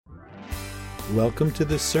Welcome to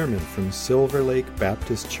this sermon from Silver Lake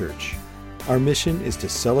Baptist Church. Our mission is to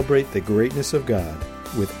celebrate the greatness of God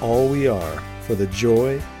with all we are for the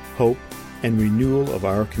joy, hope, and renewal of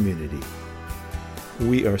our community.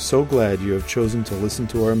 We are so glad you have chosen to listen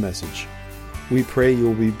to our message. We pray you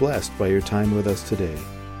will be blessed by your time with us today.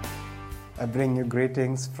 I bring you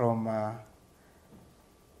greetings from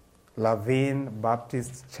Lavine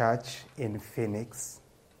Baptist Church in Phoenix.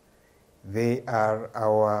 They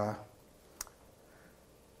are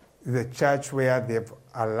the church where they've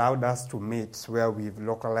allowed us to meet, where we've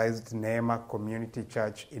localized Neema Community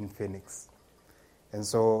Church in Phoenix. And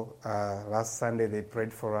so last Sunday they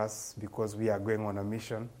prayed for us because we are going on a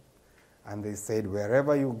mission. And they said,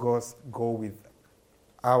 wherever you go with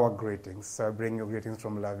our greetings. So I bring you greetings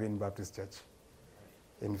from Lavine Baptist Church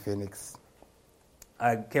in Phoenix.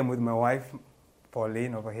 I came with my wife,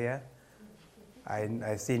 Pauline, over here.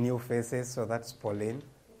 I see new faces, so that's Pauline.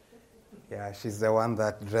 Yeah, she's the one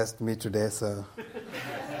that dressed me today, so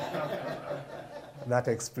that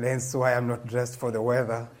explains why I'm not dressed for the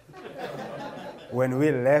weather. When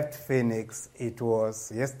we left Phoenix,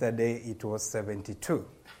 yesterday it was 72.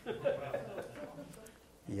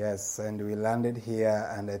 Yes, and we landed here,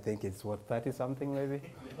 and I think it's 30-something maybe?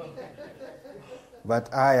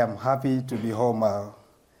 But I am happy to be home.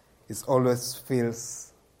 It always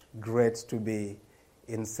feels great to be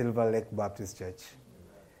in Silver Lake Baptist Church.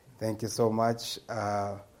 Thank you so much,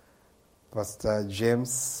 Pastor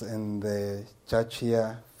James and the church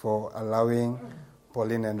here for allowing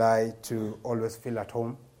Pauline and I to always feel at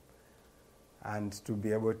home and to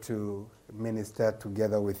be able to minister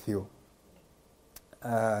together with you.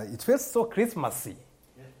 It feels so Christmassy,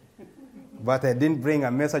 but I didn't bring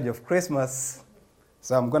a message of Christmas,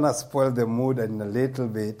 so I'm going to spoil the mood in a little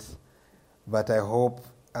bit, but I hope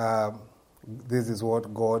this is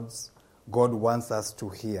what God wants us to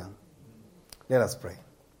hear. Let us pray.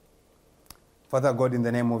 Father God, in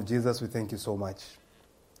the name of Jesus, we thank you so much.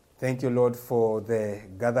 Thank you, Lord, for the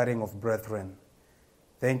gathering of brethren.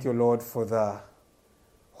 Thank you, Lord, for the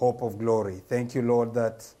hope of glory. Thank you, Lord,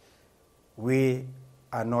 that we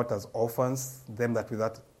are not as orphans, them that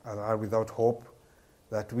are without hope,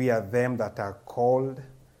 that we are them that are called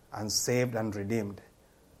and saved and redeemed.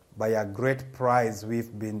 By a great price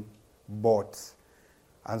we've been bought.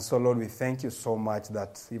 And so, Lord, we thank you so much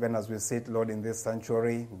that even as we sit, Lord, in this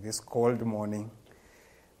sanctuary, this cold morning,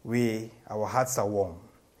 our hearts are warm,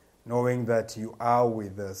 knowing that you are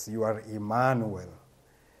with us. You are Emmanuel,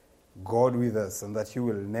 God with us, and that you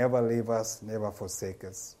will never leave us, never forsake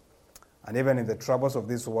us. And even in the troubles of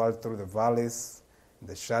this world, through the valleys,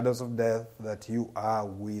 the shadows of death, that you are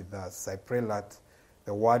with us. I pray that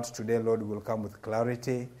the word today, Lord, will come with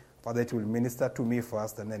clarity. Father, it will minister to me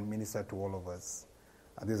first and then minister to all of us.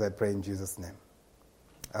 And this I pray in Jesus' name.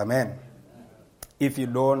 Amen. If you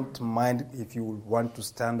don't mind, if you want to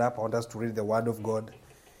stand up, I want us to read the word of God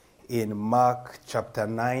in Mark chapter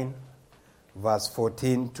 9, verse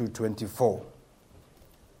 14 to 24.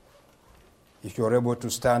 If you're able to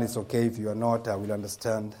stand, it's okay. If you are not, I will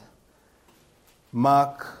understand.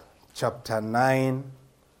 Mark chapter 9,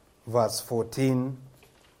 verse 14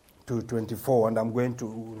 to 24. And I'm going to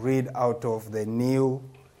read out of the New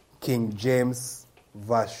King James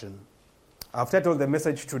Version. I've titled the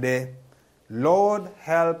message today, Lord,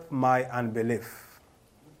 help my unbelief.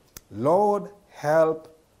 Lord,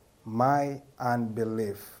 help my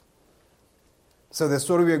unbelief. So the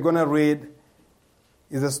story we're going to read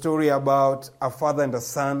is a story about a father and a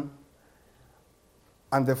son,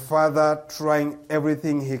 and the father trying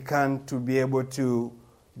everything he can to be able to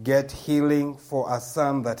get healing for a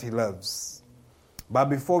son that he loves. But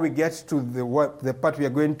before we get to the part we are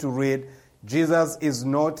going to read, Jesus is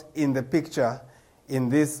not in the picture in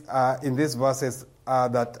these verses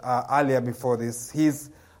that are earlier before this. He's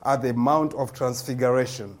at the Mount of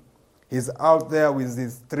Transfiguration. He's out there with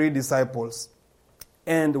his 3 disciples.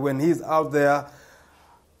 And when he's out there,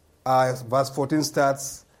 verse 14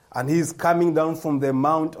 starts, and he's coming down from the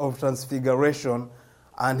Mount of Transfiguration,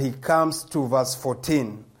 and he comes to verse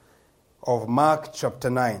 14 of Mark chapter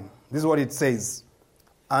 9. This is what it says.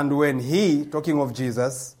 And when he, talking of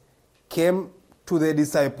Jesus, came to the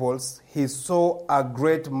disciples, he saw a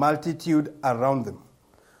great multitude around them,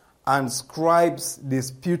 and scribes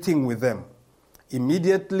disputing with them.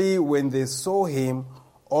 Immediately when they saw him,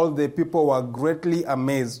 all the people were greatly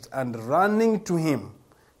amazed, and running to him,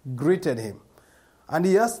 greeted him. And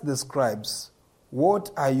he asked the scribes,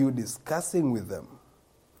 "What are you discussing with them?"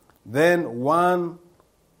 Then one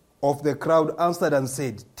of the crowd answered and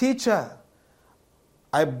said, "Teacher,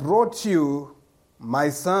 I brought you my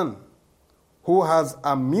son, who has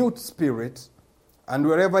a mute spirit, and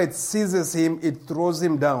wherever it seizes him, it throws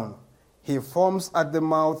him down. He foams at the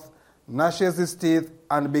mouth, gnashes his teeth,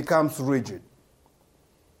 and becomes rigid.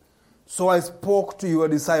 So I spoke to your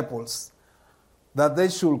disciples that they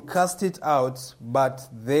should cast it out, but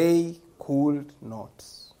they could not.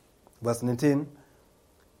 Verse 19.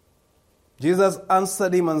 Jesus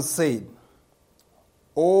answered him and said,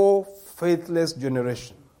 O faithless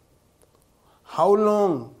generation, how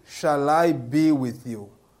long shall I be with you?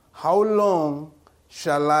 How long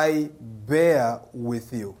shall I bear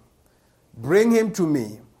with you? Bring him to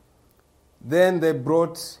me. Then they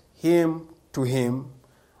brought him to him,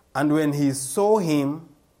 and when he saw him,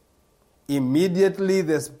 immediately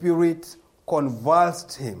the spirit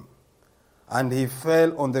convulsed him, and he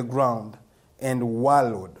fell on the ground and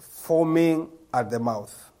wallowed, foaming at the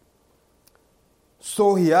mouth.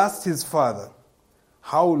 So he asked his father,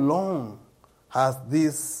 how long has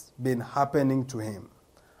this been happening to him?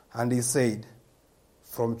 And he said,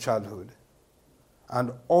 from childhood.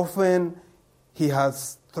 And often he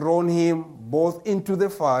has thrown him both into the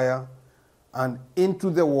fire and into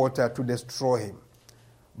the water to destroy him.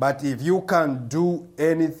 But if you can do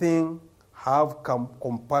anything, have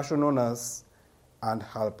compassion on us and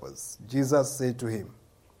help us. Jesus said to him,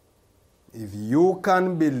 if you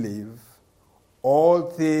can believe, all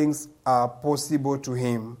things are possible to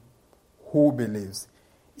him who believes.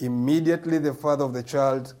 Immediately the father of the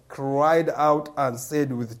child cried out and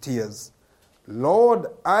said with tears, Lord,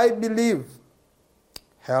 I believe.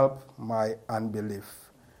 Help my unbelief.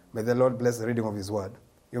 May the Lord bless the reading of his word.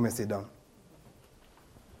 You may sit down.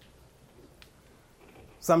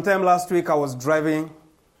 Sometime last week I was driving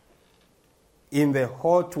in the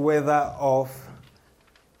hot weather of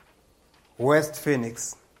West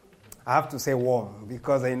Phoenix. I have to say warm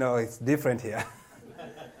because I know it's different here.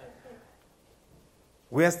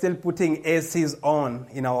 We are still putting ACs on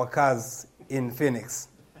in our cars in Phoenix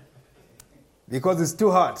because it's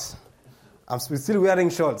too hot. I'm still wearing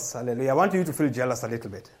shorts. Hallelujah. I want you to feel jealous a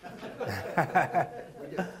little bit.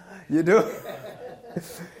 You do?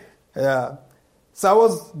 Yeah. So I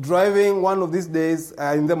was driving one of these days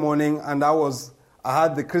in the morning, and I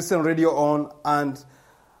had the Christian radio on, and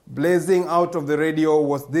blazing out of the radio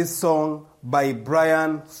was this song by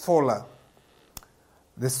Brian Fowler.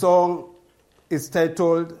 The song is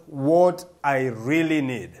titled, What I Really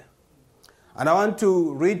Need. And I want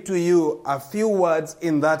to read to you a few words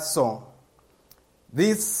in that song.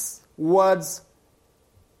 These words,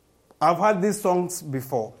 I've heard these songs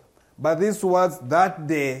before, but these words that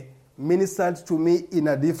day ministered to me in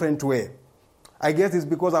a different way. I guess it's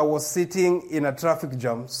because I was sitting in a traffic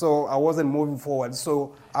jam, so I wasn't moving forward,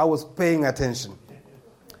 so I was paying attention.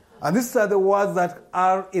 And these are the words that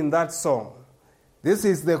are in that song. This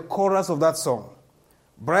is the chorus of that song.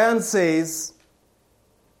 Brian says,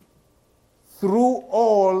 through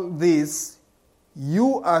all this,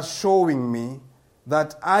 you are showing me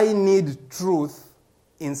that I need truth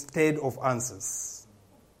instead of answers.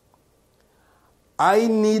 I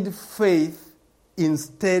need faith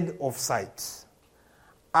instead of sight.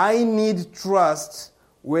 I need trust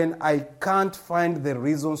when I can't find the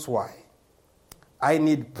reasons why. I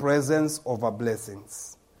need presence over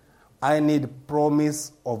blessings. I need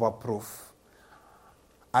promise over proof.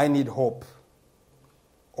 I need hope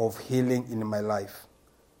of healing in my life.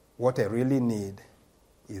 What I really need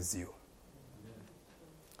is you.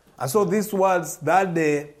 And so these words that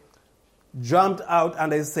day jumped out,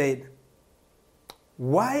 and I said,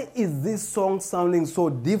 why is this song sounding so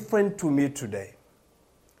different to me today?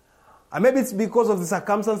 And maybe it's because of the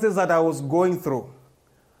circumstances that I was going through.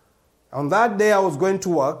 On that day, I was going to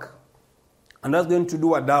work, and I was going to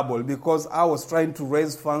do a double because I was trying to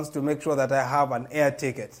raise funds to make sure that I have an air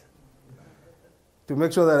ticket, to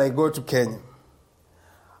make sure that I go to Kenya.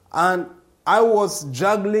 And I was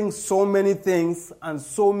juggling so many things and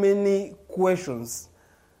so many questions.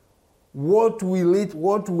 What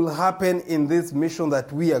will happen in this mission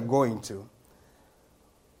that we are going to?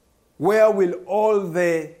 Where will all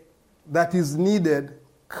that is needed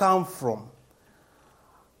come from?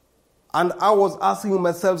 And I was asking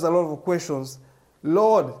myself a lot of questions.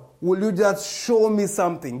 Lord, will you just show me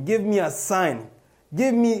something? Give me a sign.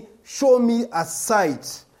 Show me a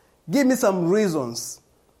sight. Give me some reasons.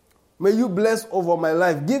 May you bless over my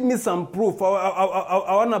life. Give me some proof.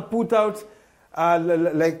 I want to put out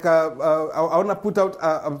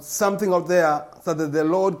something out there so that the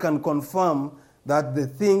Lord can confirm that the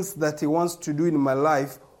things that he wants to do in my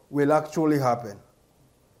life will actually happen.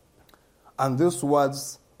 And those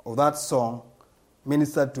words of that song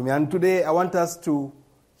ministered to me. And today I want us to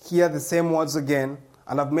hear the same words again,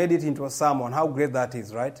 and I've made it into a sermon. How great that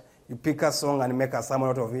is, right? You pick a song and make a sermon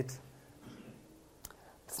out of it.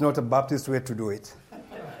 It's not a Baptist way to do it.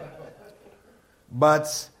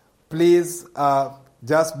 But please,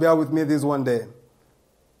 just bear with me this one day.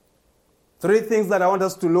 3 things that I want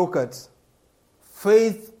us to look at.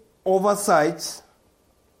 Faith over sight,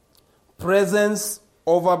 presence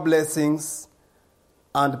over blessings,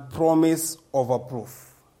 and promise over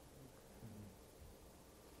proof.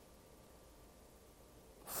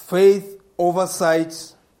 Faith over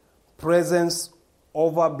sight, presence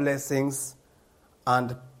over blessings,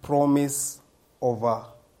 and promise over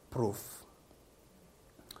proof.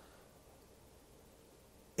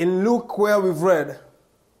 In Luke, where we've read,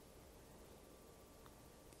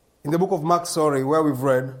 in the book of Mark, where we've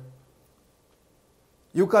read,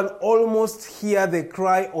 you can almost hear the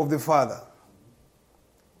cry of the Father.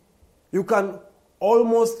 You can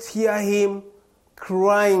almost hear him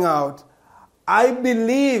crying out, I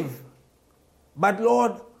believe, but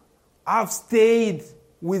Lord, I've stayed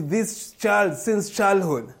with this child since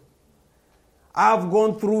childhood. I've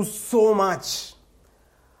gone through so much.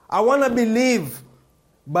 I want to believe,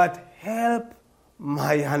 but help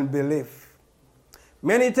my unbelief.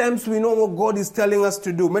 Many times we know what God is telling us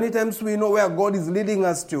to do. Many times we know where God is leading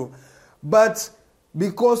us to. But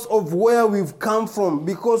because of where we've come from,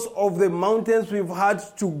 because of the mountains we've had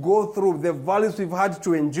to go through, the valleys we've had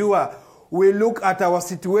to endure, we look at our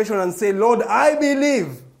situation and say, Lord, I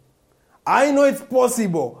believe. I know it's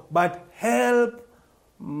possible, but help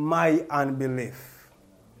my unbelief.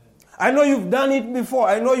 I know you've done it before.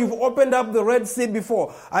 I know you've opened up the Red Sea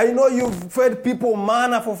before. I know you've fed people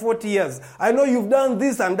manna for 40 years. I know you've done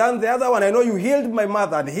this and done the other one. I know you healed my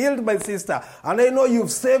mother and healed my sister. And I know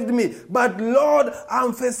you've saved me. But Lord,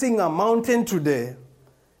 I'm facing a mountain today.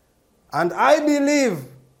 And I believe,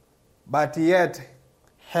 but yet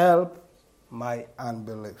help my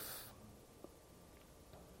unbelief.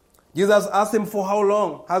 Jesus asked him for how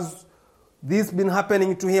long has this been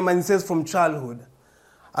happening to him, and he says from childhood.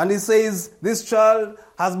 And he says this child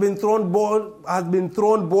has been thrown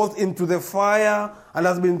both into the fire and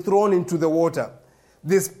has been thrown into the water.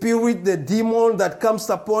 The spirit, the demon that comes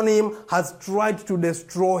upon him has tried to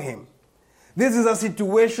destroy him. This is a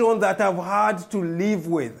situation that I've had to live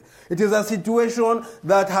with. It is a situation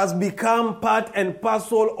that has become part and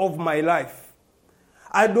parcel of my life.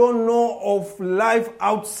 I don't know of life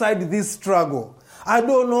outside this struggle. I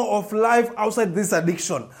don't know of life outside this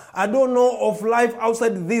addiction. I don't know of life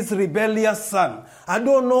outside this rebellious son. I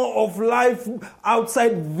don't know of life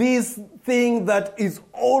outside this thing that is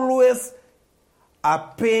always a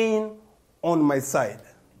pain on my side.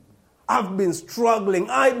 I've been struggling.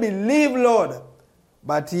 I believe, Lord.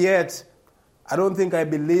 But yet, I don't think I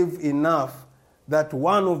believe enough that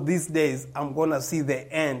one of these days I'm going to see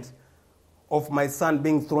the end of my son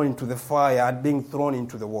being thrown into the fire and being thrown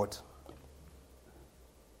into the water.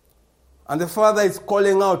 And the father is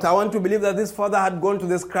calling out. I want to believe that this father had gone to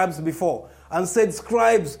the scribes before and said,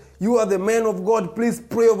 scribes, you are the men of God. Please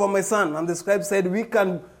pray over my son. And the scribes said, we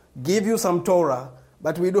can give you some Torah,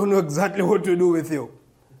 but we don't know exactly what to do with you.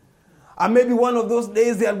 And maybe one of those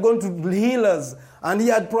days he had gone to healers and he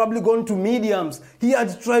had probably gone to mediums. He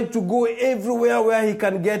had tried to go everywhere where he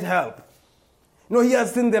can get help. You know, he had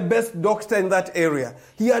seen the best doctor in that area.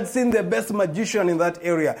 He had seen the best magician in that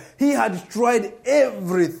area. He had tried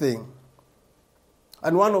everything.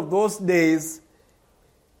 And one of those days,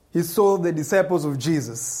 he saw the disciples of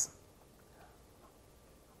Jesus.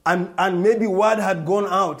 And maybe word had gone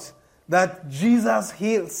out that Jesus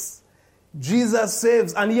heals, Jesus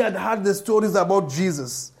saves, and he had heard the stories about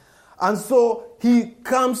Jesus. And so he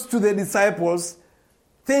comes to the disciples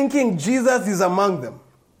thinking Jesus is among them.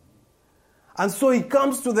 And so he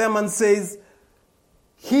comes to them and says,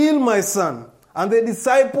 heal my son. And the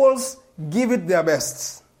disciples give it their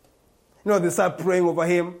best. You know, they start praying over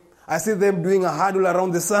him. I see them doing a huddle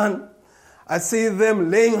around the son. I see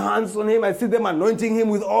them laying hands on him. I see them anointing him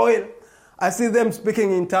with oil. I see them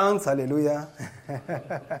speaking in tongues. Hallelujah.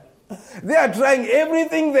 They are trying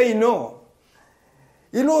everything they know.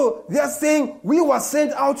 You know, they are saying, we were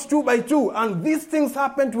sent out 2 by 2. And these things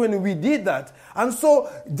happened when we did that. And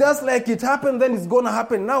so, just like it happened, then it's going to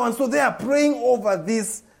happen now. And so they are praying over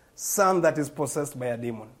this son that is possessed by a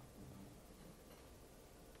demon.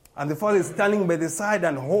 And the father is standing by the side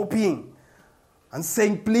and hoping and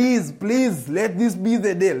saying, please, please, let this be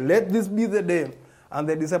the day. Let this be the day. And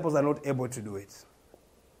the disciples are not able to do it.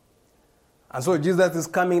 And so Jesus is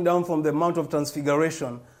coming down from the Mount of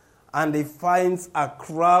Transfiguration and he finds a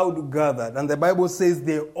crowd gathered. And the Bible says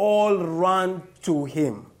they all ran to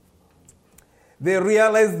him. They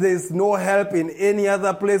realize there's no help in any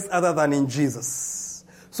other place other than in Jesus.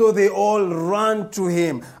 So they all run to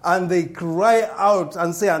him and they cry out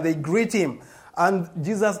and say, and they greet him. And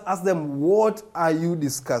Jesus asked them, what are you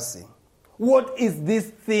discussing? What is this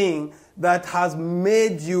thing that has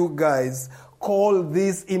made you guys call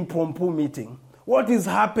this impromptu meeting? What is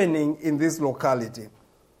happening in this locality?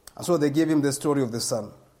 And so they gave him the story of the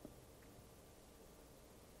son.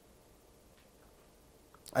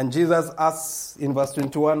 And Jesus asks in verse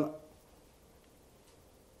 21,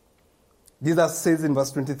 Jesus says in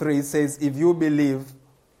verse 23, he says, if you believe,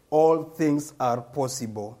 all things are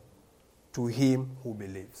possible to him who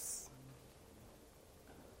believes.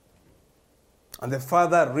 And the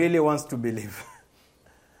Father really wants to believe.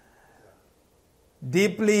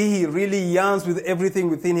 Deeply, he really yearns with everything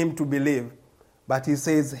within him to believe. But he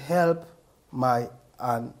says, help my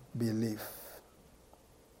unbelief.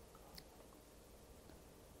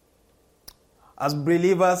 As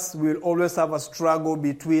believers, we'll always have a struggle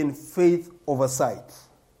between faith over sight.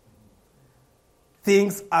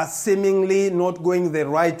 Things are seemingly not going the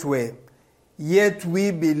right way, yet we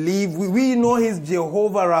believe. We know he's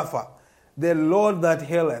Jehovah Rapha, the Lord that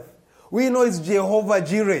healeth. We know it's Jehovah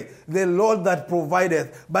Jireh, the Lord that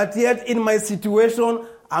provideth. But yet in my situation,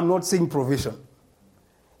 I'm not seeing provision.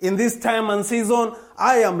 In this time and season,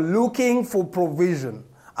 I am looking for provision.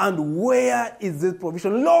 And where is this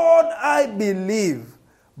provision? Lord, I believe,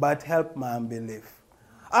 but help my unbelief.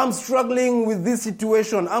 I'm struggling with this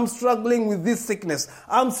situation. I'm struggling with this sickness.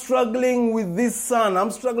 I'm struggling with this son. I'm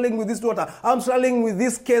struggling with this daughter. I'm struggling with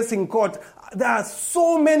this case in court. There are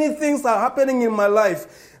so many things that are happening in my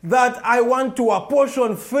life that I want to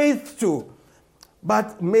apportion faith to.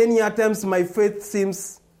 But many times my faith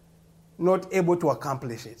seems not able to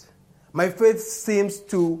accomplish it. My faith seems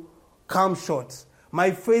to come short.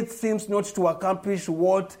 My faith seems not to accomplish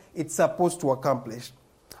what it's supposed to accomplish.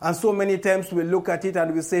 And so many times we look at it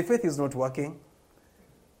and we say, faith is not working.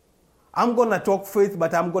 I'm going to talk faith,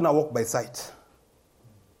 but I'm going to walk by sight.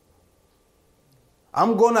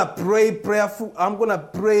 I'm going to pray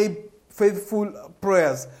faithful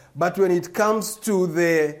prayers, but when it comes to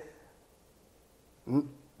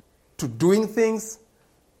doing things,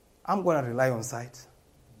 I'm going to rely on sight.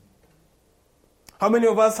 How many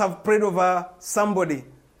of us have prayed over somebody,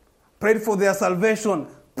 prayed for their salvation,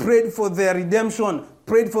 prayed for their redemption,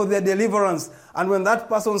 prayed for their deliverance, and when that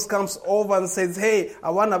person comes over and says, hey,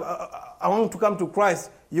 I want to come to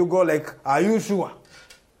Christ, you go like, are you sure?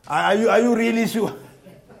 Are you really sure?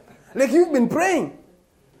 Like you've been praying.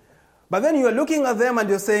 But then you are looking at them and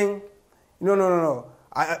you're saying, no.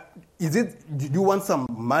 Do you want some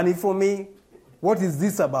money from me? What is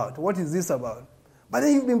this about? What is this about? But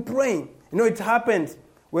then you've been praying. It happened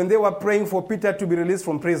when they were praying for Peter to be released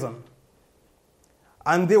from prison.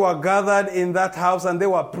 And they were gathered in that house and they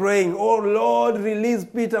were praying, oh Lord, release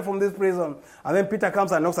Peter from this prison. And then Peter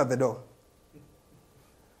comes and knocks at the door.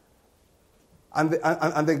 And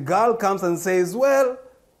the girl comes and says, well,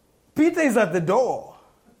 Peter is at the door.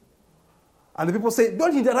 And the people say,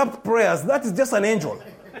 don't interrupt prayers. That is just an angel.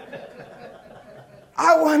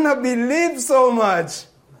 I want to believe so much.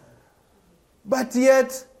 But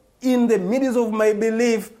yet, in the midst of my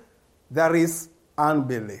belief, there is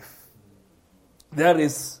unbelief. There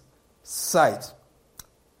is sight.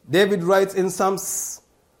 David writes in Psalms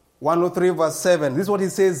 103 verse 7. This is what he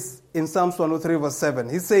says in Psalms 103 verse 7.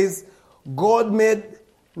 He says, God made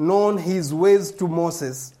known his ways to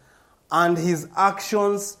Moses and his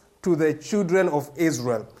actions to the children of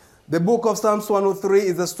Israel. The book of Psalms 103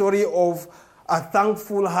 is a story of a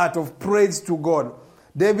thankful heart of praise to God.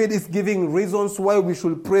 David is giving reasons why we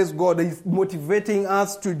should praise God. He's motivating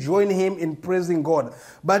us to join him in praising God.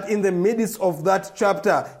 But in the midst of that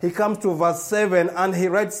chapter, he comes to verse 7 and he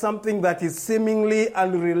writes something that is seemingly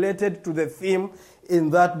unrelated to the theme in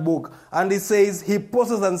that book. And he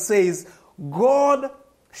pauses and says, God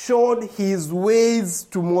showed his ways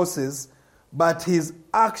to Moses, but his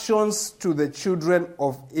actions to the children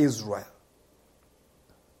of Israel.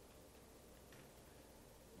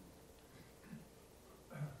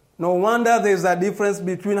 No wonder there's a difference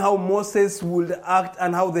between how Moses would act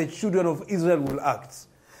and how the children of Israel will act.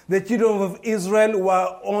 The children of Israel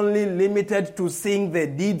were only limited to seeing the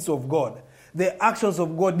deeds of God. The actions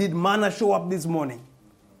of God. Did manna show up this morning?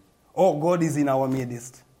 Oh, God is in our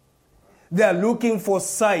midst. They are looking for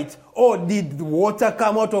sight. Oh, did the water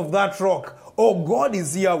come out of that rock? Oh, God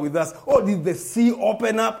is here with us. Oh, did the sea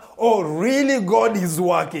open up? Oh, really, God is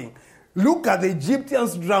working. Look at the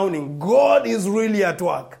Egyptians drowning. God is really at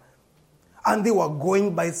work. And they were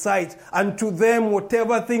going by sight. And to them,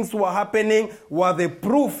 whatever things were happening were the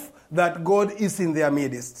proof that God is in their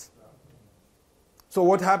midst. So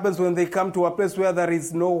what happens when they come to a place where there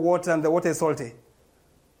is no water and the water is salty?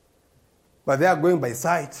 But they are going by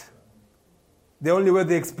sight. The only way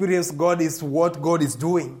they experience God is what God is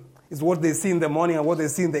doing. It's what they see in the morning and what they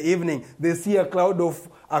see in the evening. They see a cloud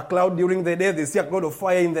during the day, they see a cloud of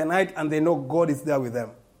fire in the night, and they know God is there with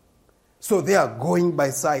them. So they are going by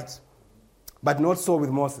sight. But not so with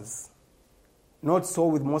Moses. Not so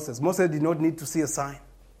with Moses. Moses did not need to see a sign.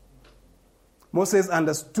 Moses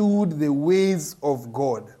understood the ways of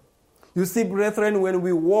God. You see, brethren, when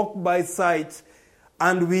we walk by sight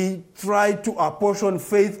and we try to apportion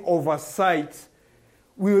faith over sight,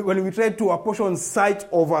 when we try to apportion sight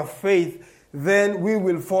over faith, then we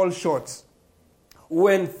will fall short.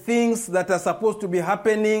 When things that are supposed to be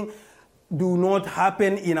happening do not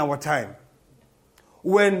happen in our time.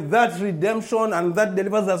 When that redemption and that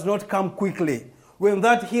deliverance does not come quickly. When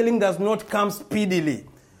that healing does not come speedily.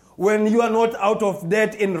 When you are not out of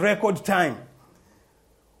debt in record time.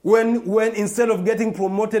 When instead of getting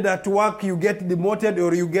promoted at work, you get demoted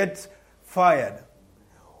or you get fired.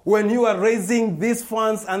 When you are raising these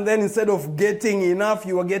funds and then instead of getting enough,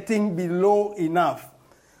 you are getting below enough.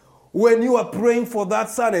 When you are praying for that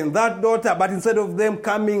son and that daughter, but instead of them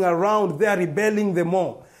coming around, they are rebelling the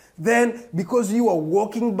more. Then, because you are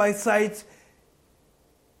walking by sight,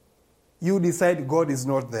 you decide God is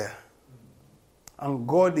not there. And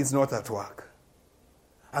God is not at work.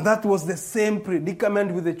 And that was the same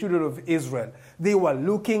predicament with the children of Israel. They were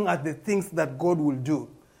looking at the things that God will do.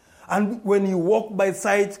 And when you walk by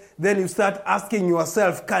sight, then you start asking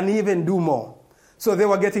yourself, can he even do more? So they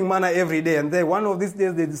were getting manna every day. And then one of these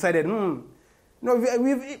days they decided,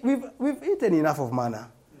 we've eaten enough of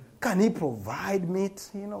manna. Can he provide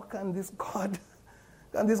meat? Can this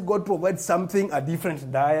God provide something, a different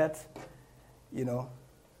diet?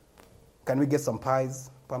 Can we get some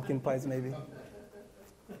pies? Pumpkin pies maybe?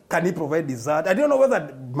 Can he provide dessert? I don't know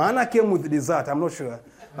whether manna came with dessert. I'm not sure.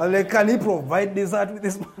 Can he provide dessert with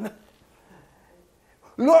this manna?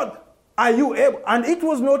 Lord, are you able? And it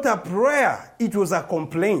was not a prayer. It was a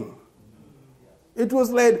complaint. It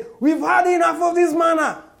was like, we've had enough of this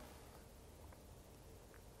manna.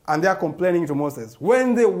 And they are complaining to Moses.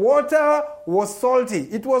 When the water was salty,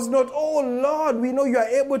 it was not, oh Lord, we know you are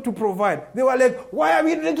able to provide. They were like, why are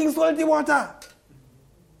we drinking salty water?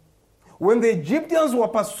 When the Egyptians were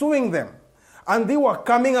pursuing them, and they were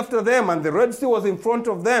coming after them, and the Red Sea was in front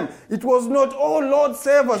of them, it was not, oh Lord,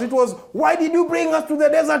 save us. It was, why did you bring us to the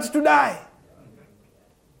desert to die?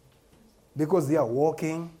 Because they are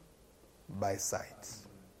walking by sight.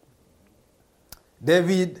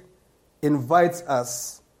 David invites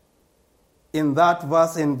us in that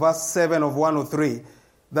verse, in verse 7 of 103,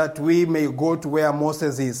 that we may go to where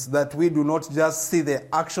Moses is, that we do not just see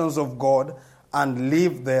the actions of God and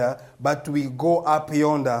live there, but we go up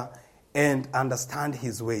yonder and understand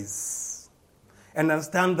his ways. And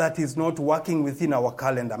understand that he's not working within our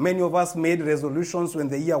calendar. Many of us made resolutions when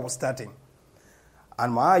the year was starting.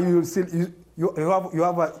 And you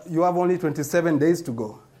have only 27 days to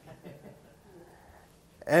go.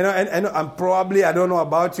 And probably, I don't know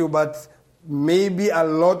about you, but maybe a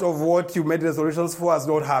lot of what you made resolutions for has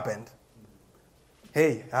not happened.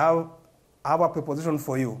 Hey, I have a proposition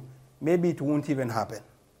for you. Maybe it won't even happen.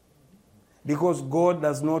 Because God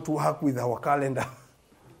does not work with our calendar.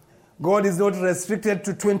 God is not restricted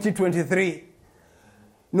to 2023.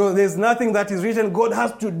 No, there's nothing that is written. God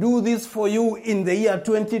has to do this for you in the year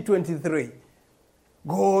 2023.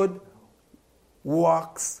 God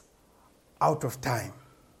works out of time.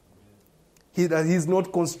 He's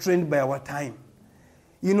not constrained by our time.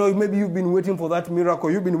 Maybe you've been waiting for that miracle.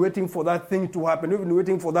 You've been waiting for that thing to happen. You've been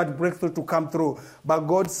waiting for that breakthrough to come through. But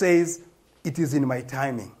God says, it is in my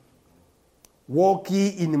timing. Walk ye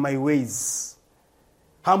in my ways.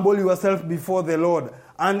 Humble yourself before the Lord.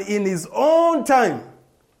 And in his own time,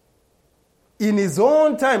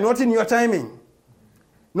 not in your timing,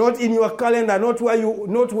 not in your calendar, not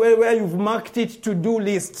where you've marked it to-do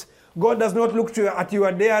list. God does not look at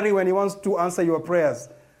your diary when he wants to answer your prayers.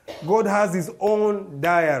 God has his own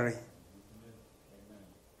diary.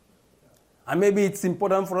 And maybe it's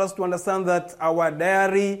important for us to understand that our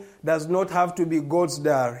diary does not have to be God's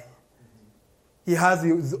diary. He has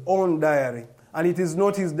his own diary. And it is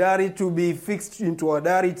not his diary to be fixed into our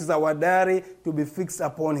diary. It is our diary to be fixed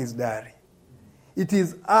upon his diary. It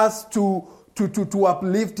is us to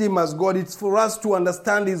uplift him as God. It's for us to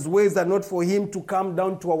understand his ways and not for him to come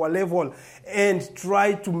down to our level and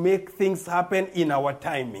try to make things happen in our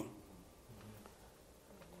timing.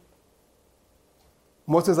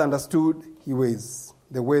 Moses understood the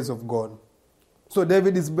ways of God. So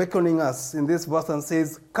David is beckoning us in this verse and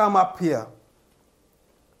says, come up here.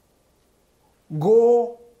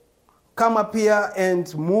 Come up here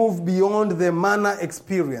and move beyond the manna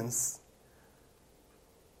experience.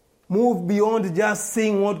 Move beyond just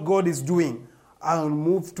seeing what God is doing and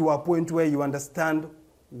move to a point where you understand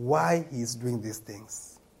why he is doing these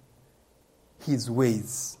things. His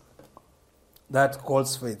ways. That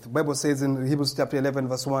calls faith. The Bible says in Hebrews chapter 11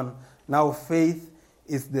 verse 1, now faith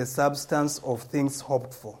is the substance of things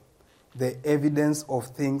hoped for, the evidence of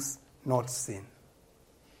things not seen.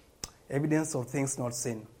 Evidence of things not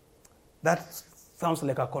seen. That sounds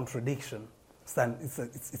like a contradiction. It's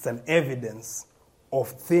an evidence of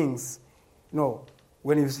things. You know,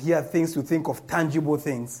 when you hear things, you think of tangible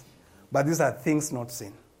things. But these are things not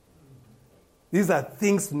seen. These are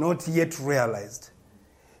things not yet realized.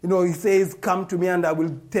 You know, he says, come to me and I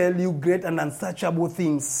will tell you great and unsearchable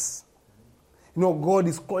things. You know, God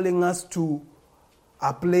is calling us to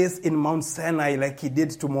a place in Mount Sinai like he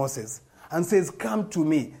did to Moses. And says, come to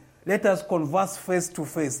me. Let us converse face to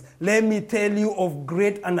face. Let me tell you of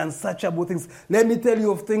great and unsearchable things. Let me tell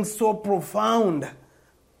you of things so profound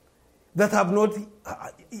that have not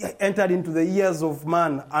entered into the ears of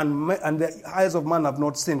man and the eyes of man have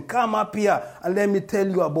not seen. Come up here and let me tell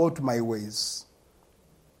you about my ways.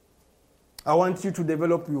 I want you to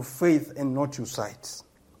develop your faith and not your sight.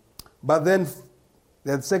 But then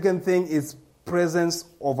the second thing is presence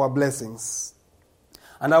over blessings.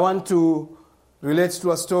 And I want to relate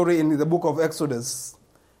to a story in the book of Exodus.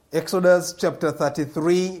 Exodus chapter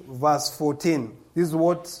 33 verse 14. This is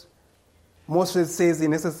what Moses says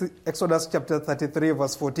in Exodus chapter 33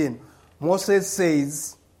 verse 14. Moses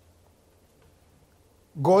says,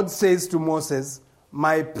 God says to Moses,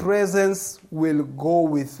 my presence will go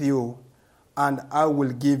with you and I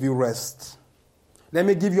will give you rest. Let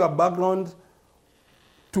me give you a background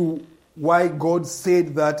to why God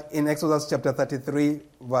said that in Exodus chapter 33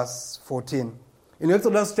 verse 14. In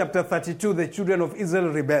Exodus chapter 32, the children of Israel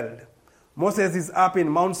rebelled. Moses is up in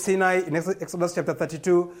Mount Sinai in Exodus chapter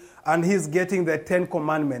 32, and he's getting the 10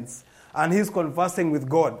 commandments, and he's conversing with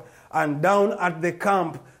God. And down at the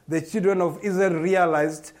camp, the children of Israel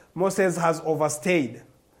realized Moses has overstayed.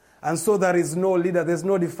 And so there is no leader, there's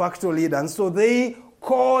no de facto leader. And so they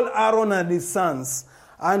call Aaron and his sons,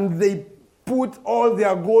 and they put all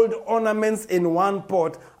their gold ornaments in one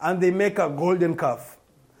pot, and they make a golden calf.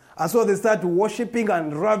 And so they start worshiping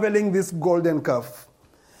and reveling this golden calf.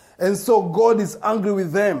 And so God is angry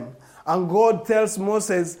with them. And God tells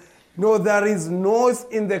Moses, no, there is noise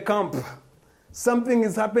in the camp. Something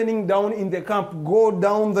is happening down in the camp. Go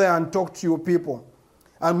down there and talk to your people.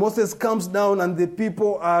 And Moses comes down and the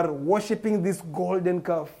people are worshiping this golden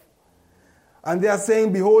calf. And they are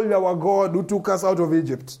saying, behold our God who took us out of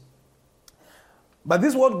Egypt. But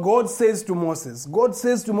this is what God says to Moses. God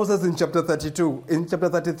says to Moses in chapter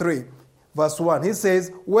 33, verse 1. He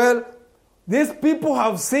says, well, these people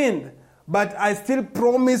have sinned, but I still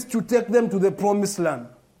promise to take them to the promised land.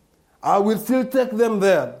 I will still take them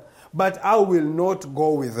there, but I will not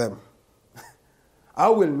go with them. I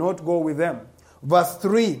will not go with them. Verse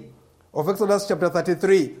 3 of Exodus chapter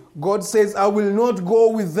 33, God says, I will not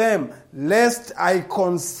go with them, lest I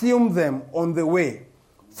consume them on the way,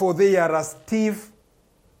 for they are a stiff,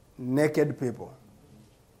 naked people.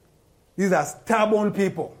 These are stubborn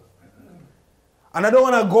people. And I don't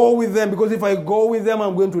want to go with them, because if I go with them,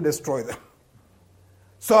 I'm going to destroy them.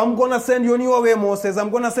 So I'm going to send you on your way, Moses. I'm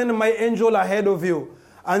going to send my angel ahead of you.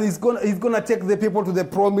 And he's going to take the people to the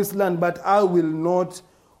promised land, but I will not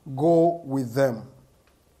go with them.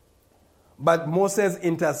 But Moses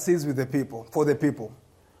intercedes with the people, for the people.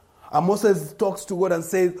 And Moses talks to God and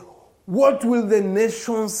says, what will the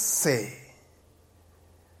nations say?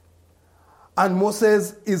 And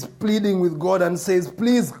Moses is pleading with God and says,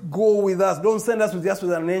 please go with us. Don't send us just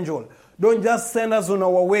with an angel. Don't just send us on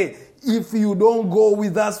our way. If you don't go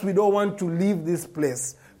with us, we don't want to leave this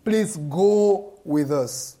place. Please go with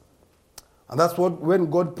us. And that's when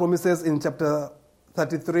God promises in chapter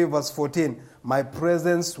 33 verse 14, my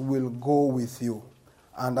presence will go with you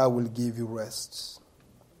and I will give you rest.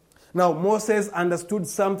 Now Moses understood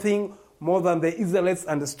something more than the Israelites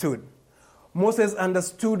understood. Moses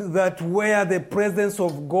understood that where the presence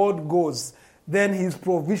of God goes, then his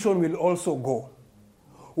provision will also go.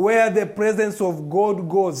 Where the presence of God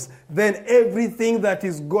goes, then everything that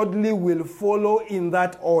is godly will follow in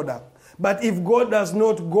that order. But if God does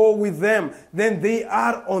not go with them, then they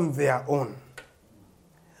are on their own.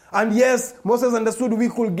 And yes, Moses understood we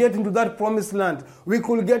could get into that promised land. We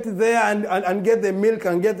could get there and get the milk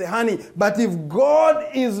and get the honey. But if God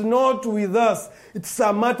is not with us, it's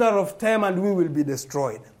a matter of time and we will be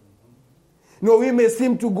destroyed. No, we may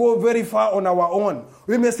seem to go very far on our own.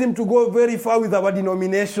 We may seem to go very far with our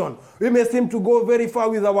denomination. We may seem to go very far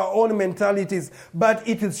with our own mentalities. But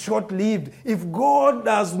it is short-lived. If God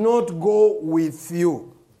does not go with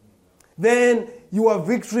you, then your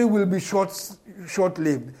victory will be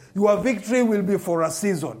short-lived. Your victory will be for a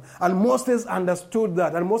season. And Moses understood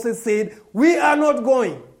that. And Moses said, we are not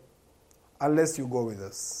going unless you go with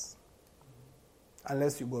us.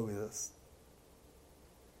 Unless you go with us.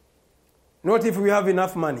 Not if we have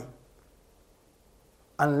enough money.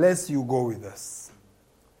 Unless you go with us.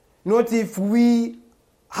 Not if we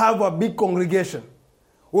have a big congregation.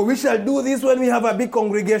 Well, we shall do this when we have a big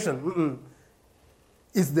congregation.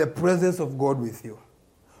 It's the presence of God with you.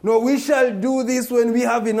 No, we shall do this when we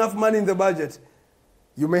have enough money in the budget.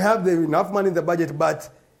 You may have enough money in the budget, but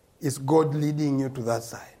it's God leading you to that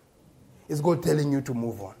side. It's God telling you to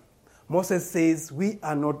move on. Moses says, we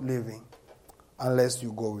are not leaving unless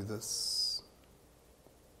you go with us.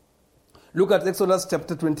 Look at Exodus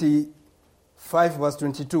chapter 25, verse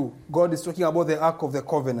 22. God is talking about the Ark of the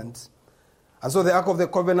Covenant. And so the Ark of the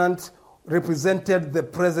Covenant represented the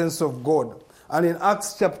presence of God. And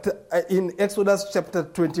in Exodus chapter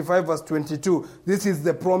 25, verse 22, this is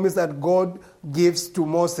the promise that God gives to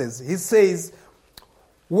Moses. He says,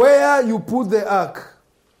 where you put the ark,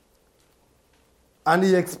 and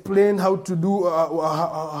he explained how to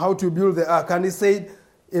build the ark. And he said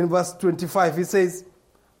in verse 25, he says,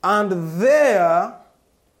 and there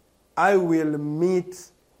I will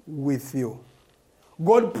meet with you.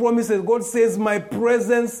 God promises, God says, my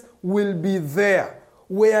presence will be there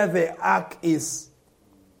where the ark is.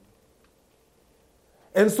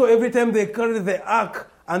 And so every time they carried the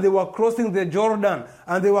ark and they were crossing the Jordan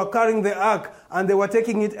and they were carrying the ark and they were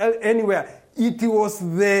taking it anywhere, it was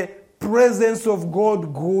the presence of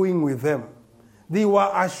God going with them. They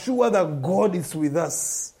were assured that God is with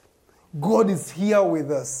us. God is here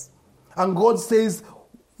with us. And God says,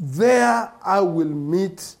 there I will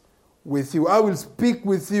meet with you. I will speak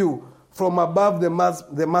with you from above the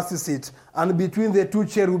mercy seat and between the two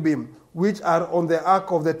cherubim, which are on the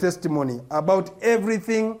ark of the testimony, about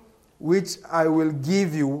everything which I will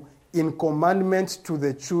give you in commandment to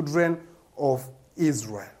the children of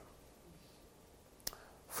Israel.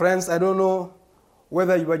 Friends, I don't know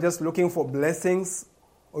whether you are just looking for blessings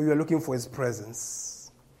or you are looking for his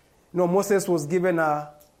presence. You know, Moses was given a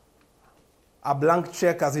blank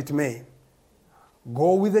check, as it may.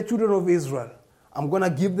 Go with the children of Israel. I'm going to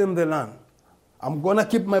give them the land. I'm going to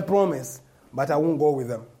keep my promise, but I won't go with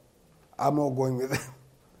them. I'm not going with them.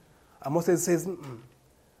 And Moses says,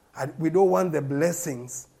 we don't want the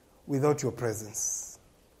blessings without your presence.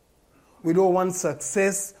 We don't want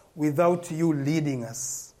success without you leading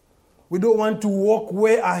us. We don't want to walk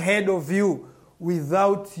way ahead of you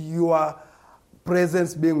without your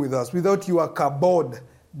presence being with us, without your kabod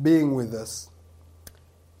being with us.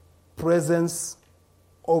 Presence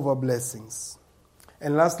over blessings.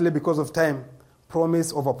 And lastly, because of time,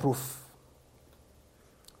 promise over proof.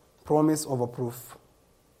 Promise over proof.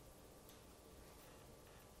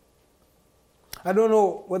 I don't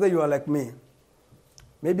know whether you are like me.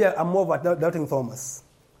 Maybe I'm more of a doubting Thomas.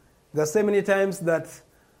 There are so many times that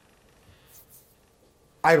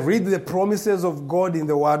I read the promises of God in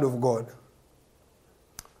the Word of God.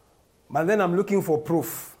 But then I'm looking for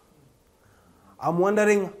proof. I'm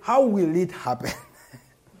wondering, how will it happen?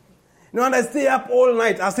 And I stay up all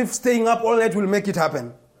night, as if staying up all night will make it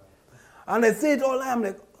happen. And I say it all night, I'm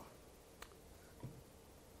like,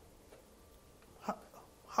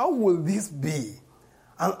 how will this be?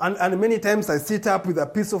 And many times I sit up with a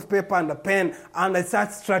piece of paper and a pen, and I start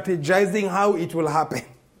strategizing how it will happen.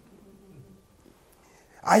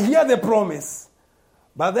 I hear the promise,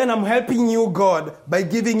 but then I'm helping you, God, by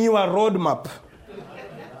giving you a roadmap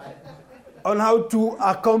on how to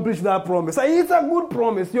accomplish that promise. It's a good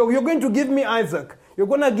promise. You're going to give me Isaac. You're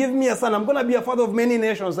going to give me a son. I'm going to be a father of many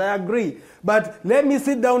nations. I agree. But let me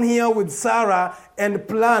sit down here with Sarah and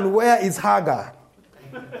plan, where is Hagar?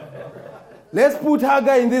 Let's put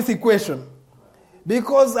Hagar in this equation.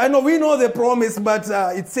 Because I know we know the promise, but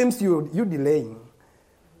it seems you're delaying.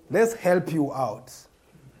 Let's help you out.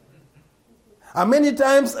 And many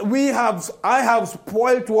times I have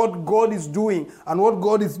spoiled what God is doing and what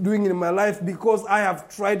God is doing in my life because I have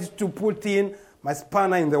tried to put in my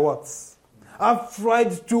spanner in the works. I've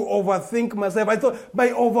tried to overthink myself. I thought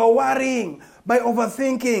by overworrying, by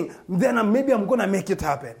overthinking, then maybe I'm going to make it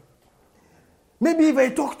happen. Maybe if I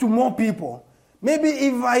talk to more people, maybe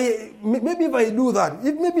if I do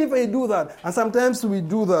that, and sometimes we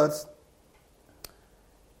do that,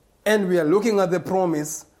 and we are looking at the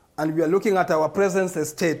promise, and we are looking at our present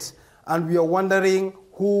state, and we are wondering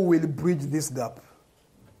who will bridge this gap.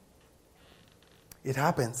 It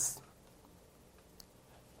happens.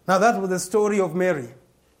 Now that was the story of Mary,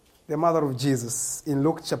 the mother of Jesus, in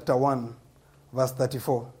Luke chapter 1, verse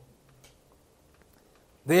 34.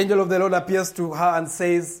 The angel of the Lord appears to her and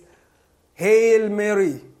says, "Hail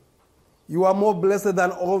Mary, you are more blessed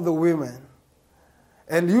than all the women,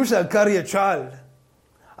 and you shall carry a child.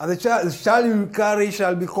 And the child you carry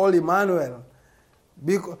shall be called Emmanuel."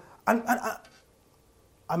 And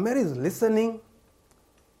Mary is listening.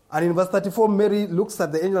 And in verse 34, Mary looks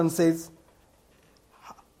at the angel and says,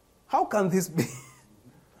 "How can this be?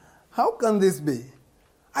 How can this be?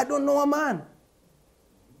 I don't know a man.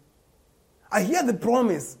 I hear the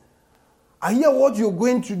promise. I hear what you're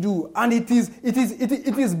going to do. And it is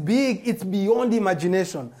big. It's beyond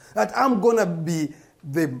imagination. That I'm going to be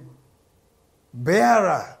the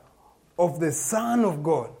bearer of the Son of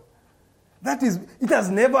God." It has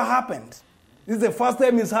never happened. This is the first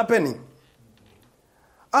time it's happening.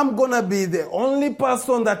 I'm going to be the only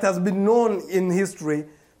person that has been known in history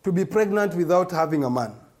to be pregnant without having a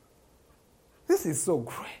man. This is so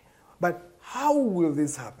great. But how will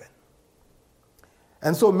this happen?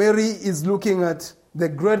 And so Mary is looking at the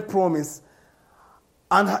great promise.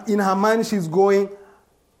 And in her mind she's going,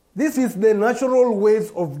 this is the natural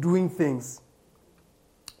ways of doing things.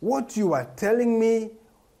 What you are telling me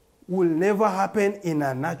will never happen in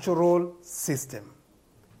a natural system.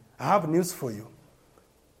 I have news for you.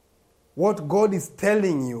 What God is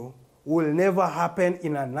telling you will never happen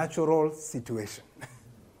in a natural situation.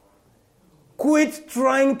 Quit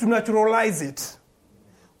trying to naturalize it.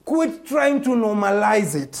 Quit trying to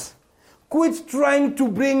normalize it. Quit trying to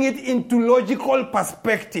bring it into logical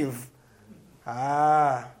perspective.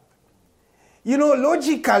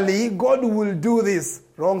 Logically, God will do this.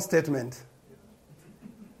 Wrong statement.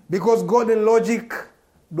 Because God and logic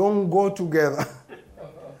don't go together.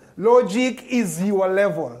 Logic is your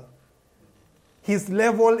level. His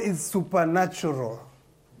level is supernatural.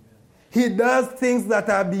 He does things that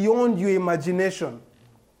are beyond your imagination.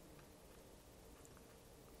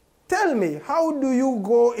 Tell me, how do you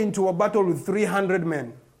go into a battle with 300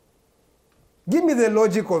 men? Give me the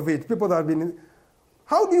logic of it. People that have been...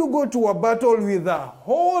 How do you go to a battle with a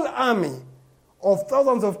whole army of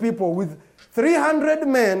thousands of people with 300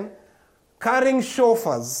 men carrying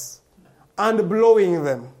shofars and blowing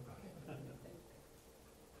them?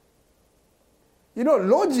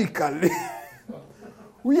 Logically,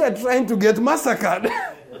 we are trying to get massacred.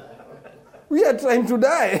 We are trying to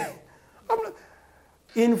die.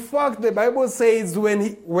 In fact, the Bible says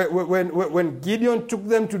when Gideon took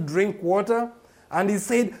them to drink water, and he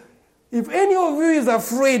said, "If any of you is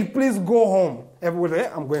afraid, please go home." Everybody,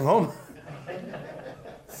 "I'm going home."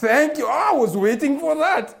 Thank you. I was waiting for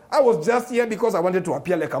that. I was just here because I wanted to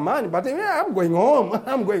appear like a man. But yeah, I'm going home.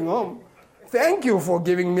 I'm going home. Thank you for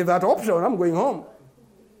giving me that option. I'm going home.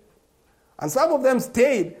 And some of them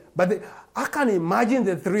stayed. But I can imagine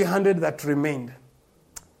the 300 that remained.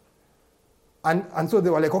 And so they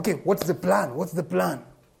were like, "Okay, what's the plan? What's the plan?"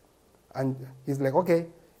 And he's like, "Okay,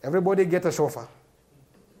 everybody get a shofar.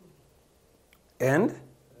 And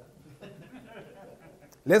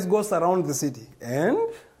let's go surround the city. And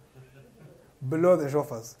blow the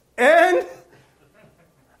shofars. And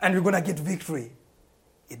we're going to get victory."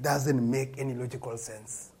 It doesn't make any logical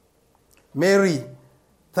sense. Mary,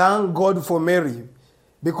 thank God for Mary.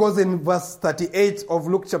 Because in verse 38 of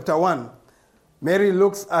Luke chapter 1, Mary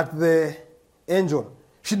looks at the angel.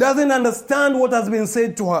 She doesn't understand what has been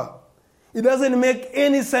said to her. It doesn't make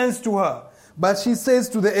any sense to her. But she says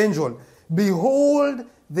to the angel, "Behold,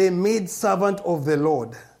 the maidservant of the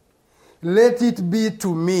Lord. Let it be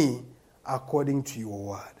to me according to your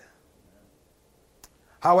word."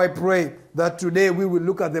 How I pray that today we will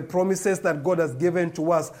look at the promises that God has given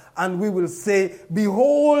to us and we will say,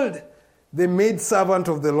 "Behold, the maidservant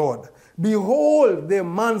of the Lord. Behold, the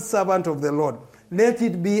manservant of the Lord. Let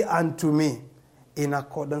it be unto me in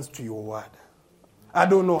accordance to your word." I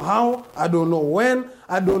don't know how, I don't know when,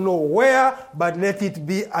 I don't know where, but let it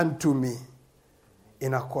be unto me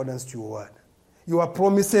in accordance to your word. Your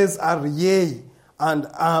promises are yea and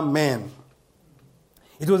amen.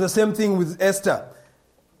 It was the same thing with Esther.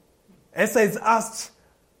 Esther is asked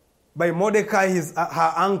by Mordecai,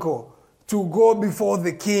 her uncle, to go before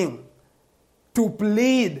the king to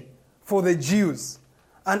plead for the Jews.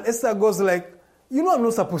 And Esther goes like, "I'm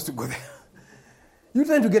not supposed to go there. You're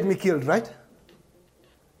trying to get me killed, right?"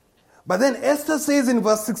 But then Esther says in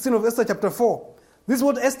verse 16 of Esther chapter 4, this is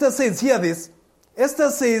what Esther says. Hear this. Esther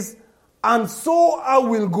says, "And so I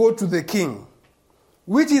will go to the king,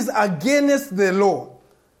 which is against the law.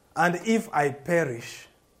 And if I perish,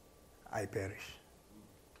 I perish."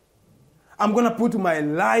 I'm going to put my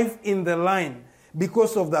life in the line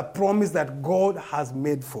because of the promise that God has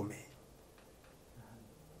made for me.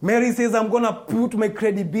 Mary says, "I'm going to put my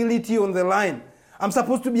credibility on the line. I'm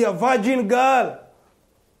supposed to be a virgin girl.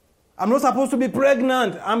 I'm not supposed to be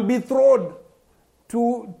pregnant. I'm betrothed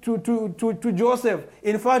to Joseph.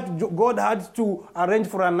 In fact, God had to arrange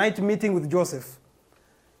for a night meeting with Joseph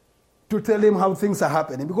to tell him how things are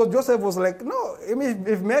happening. Because Joseph was like, no, I mean,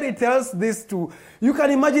 if Mary tells this to... You can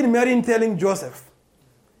imagine Mary telling Joseph.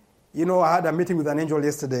 You know, I had a meeting with an angel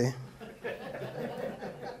yesterday.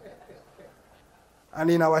 And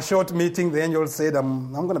in our short meeting, the angel said,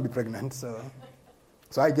 I'm going to be pregnant. So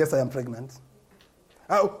I guess I am pregnant.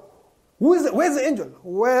 Where's the angel?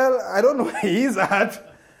 Well, I don't know where he is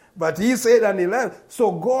at. But he said and he left.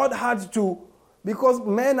 So God had to, because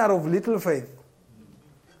men are of little faith.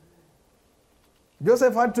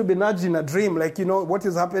 Joseph had to be nudged in a dream, like, what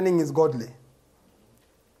is happening is godly.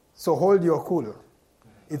 So hold your cool.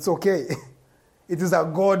 It's okay. It is a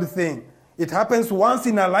God thing. It happens once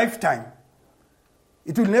in a lifetime.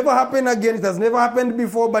 It will never happen again. It has never happened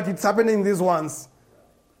before, but it's happening this once.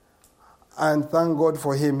 And thank God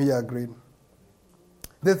for him, he agreed.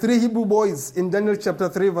 The 3 Hebrew boys in Daniel chapter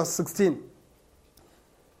 3, verse 16.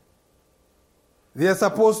 They are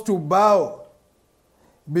supposed to bow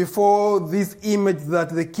before this image that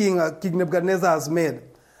the king Nebuchadnezzar has made.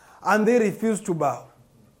 And they refuse to bow.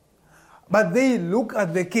 But they look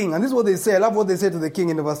at the king. And this is what they say. I love what they say to the king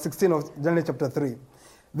in verse 16 of Daniel chapter 3.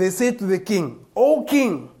 They say to the king, O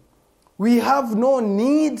king, we have no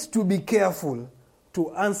need to be careful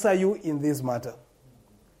to answer you in this matter.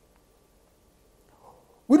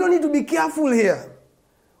 We don't need to be careful here.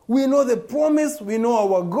 We know the promise. We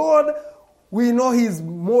know our God. We know he's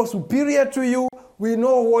more superior to you. We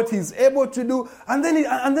know what he's able to do. And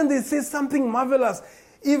then they say something marvelous.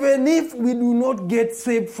 Even if we do not get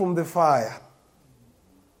saved from the fire.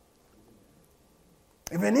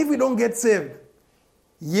 Even if we don't get saved,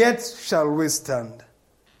 yet shall we stand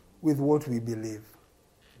with what we believe.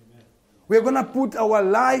 Amen. We're going to put our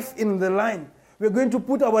life in the line. We're going to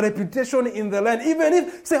put our reputation in the line. Even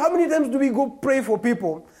if, say, how many times do we go pray for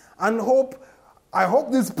people and I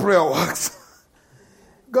hope this prayer works.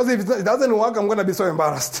 Because if it doesn't work, I'm going to be so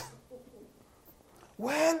embarrassed.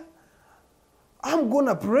 Well, I'm going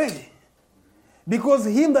to pray. Because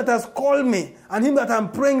him that has called me and him that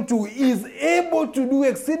I'm praying to is able to do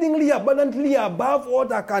exceedingly abundantly above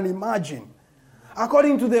what I can imagine.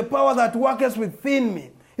 According to the power that worketh within me.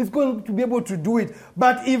 He's going to be able to do it.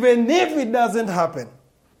 But even if it doesn't happen,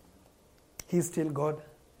 he's still God.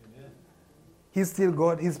 Amen. He's still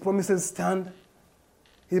God. His promises stand.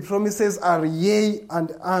 His promises are yea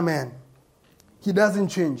and amen. He doesn't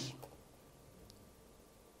change.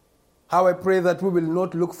 How I pray that we will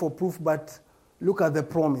not look for proof, but look at the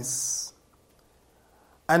promise.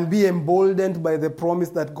 And be emboldened by the promise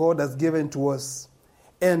that God has given to us.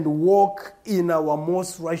 And walk in our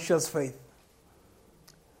most righteous faith.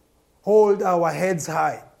 Hold our heads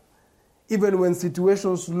high. Even when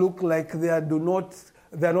situations look like they are not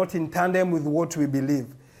in tandem with what we believe.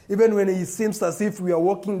 Even when it seems as if we are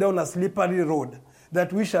walking down a slippery road,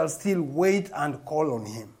 that we shall still wait and call on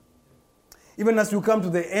him. Even as you come to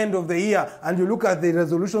the end of the year and you look at the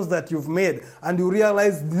resolutions that you've made and you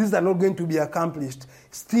realize these are not going to be accomplished,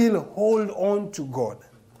 still hold on to God.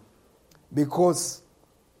 Because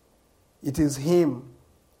it is him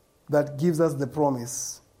that gives us the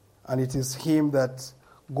promise. And it is him that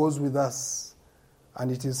goes with us.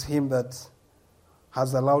 And it is him that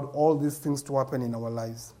has allowed all these things to happen in our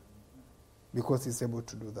lives. Because he's able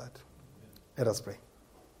to do that. Let us pray.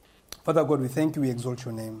 Father God, we thank you, we exalt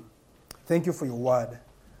your name. Thank you for your word.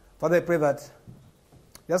 Father, I pray that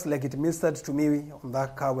just like it ministered to me on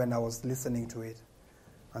that car when I was listening to it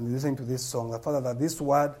and listening to this song, that Father, that this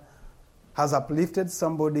word has uplifted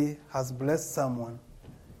somebody, has blessed someone.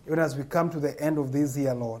 Even as we come to the end of this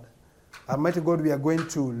year, Lord, Almighty God, we are going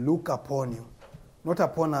to look upon you, not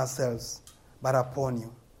upon ourselves, but upon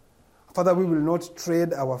you. Father, we will not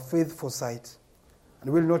trade our faith for sight,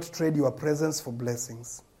 and we will not trade your presence for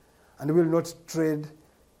blessings, and we will not trade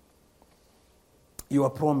your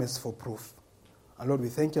promise for proof. And Lord, we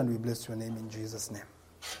thank you and we bless your name in Jesus' name.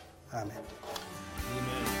 Amen.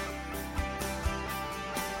 Amen.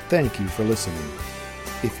 Thank you for listening.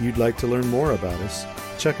 If you'd like to learn more about us,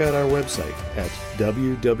 check out our website at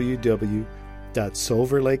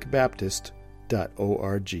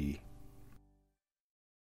www.silverlakebaptist.org.